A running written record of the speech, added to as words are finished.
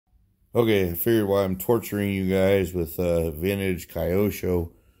Okay, I figured while I'm torturing you guys with vintage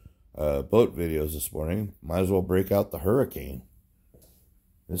Kyosho boat videos this morning, might as well break out the Hurricane.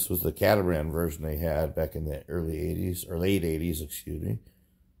 This was the catamaran version they had back in the early 80s, or late 80s, excuse me.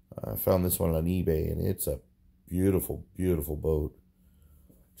 I found this one on eBay, and it's a beautiful, beautiful boat.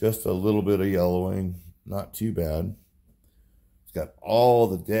 Just a little bit of yellowing, not too bad. It's got all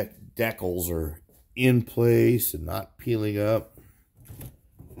the decals are in place and not peeling up.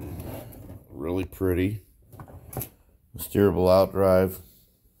 Really pretty. Steerable outdrive.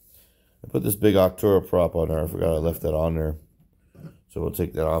 I put this big Octura prop on there. I forgot I left that on there. So we'll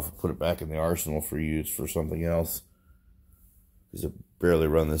take that off and put it back in the arsenal for use for something else. Because I barely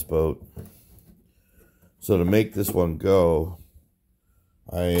run this boat. So to make this one go,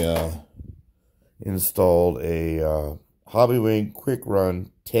 I installed a Hobbywing Quick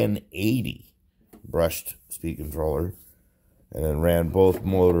Run 1080 brushed speed controller. And then ran both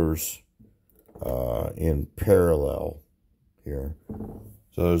motors in parallel here.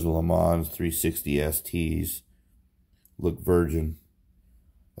 So there's the Le Mans 360 STs. Look virgin.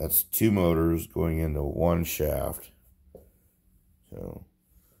 That's two motors going into one shaft. So,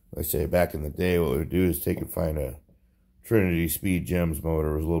 like I say, back in the day, what we would do is take and find a Trinity Speed Gems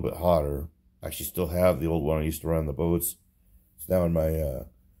motor. It was a little bit hotter. I actually still have the old one I used to run the boats. It's now in my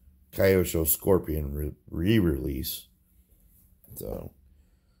Kyosho Scorpion re-release. So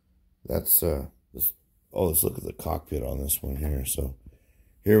that's this. Oh, let's look at the cockpit on this one here. So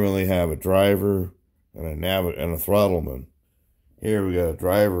here we only have a driver and a throttleman. Here we got a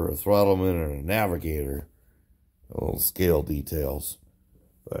driver, a throttleman, and a navigator. Little scale details.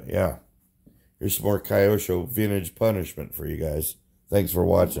 But yeah, here's some more Kyosho vintage punishment for you guys. Thanks for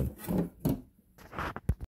watching.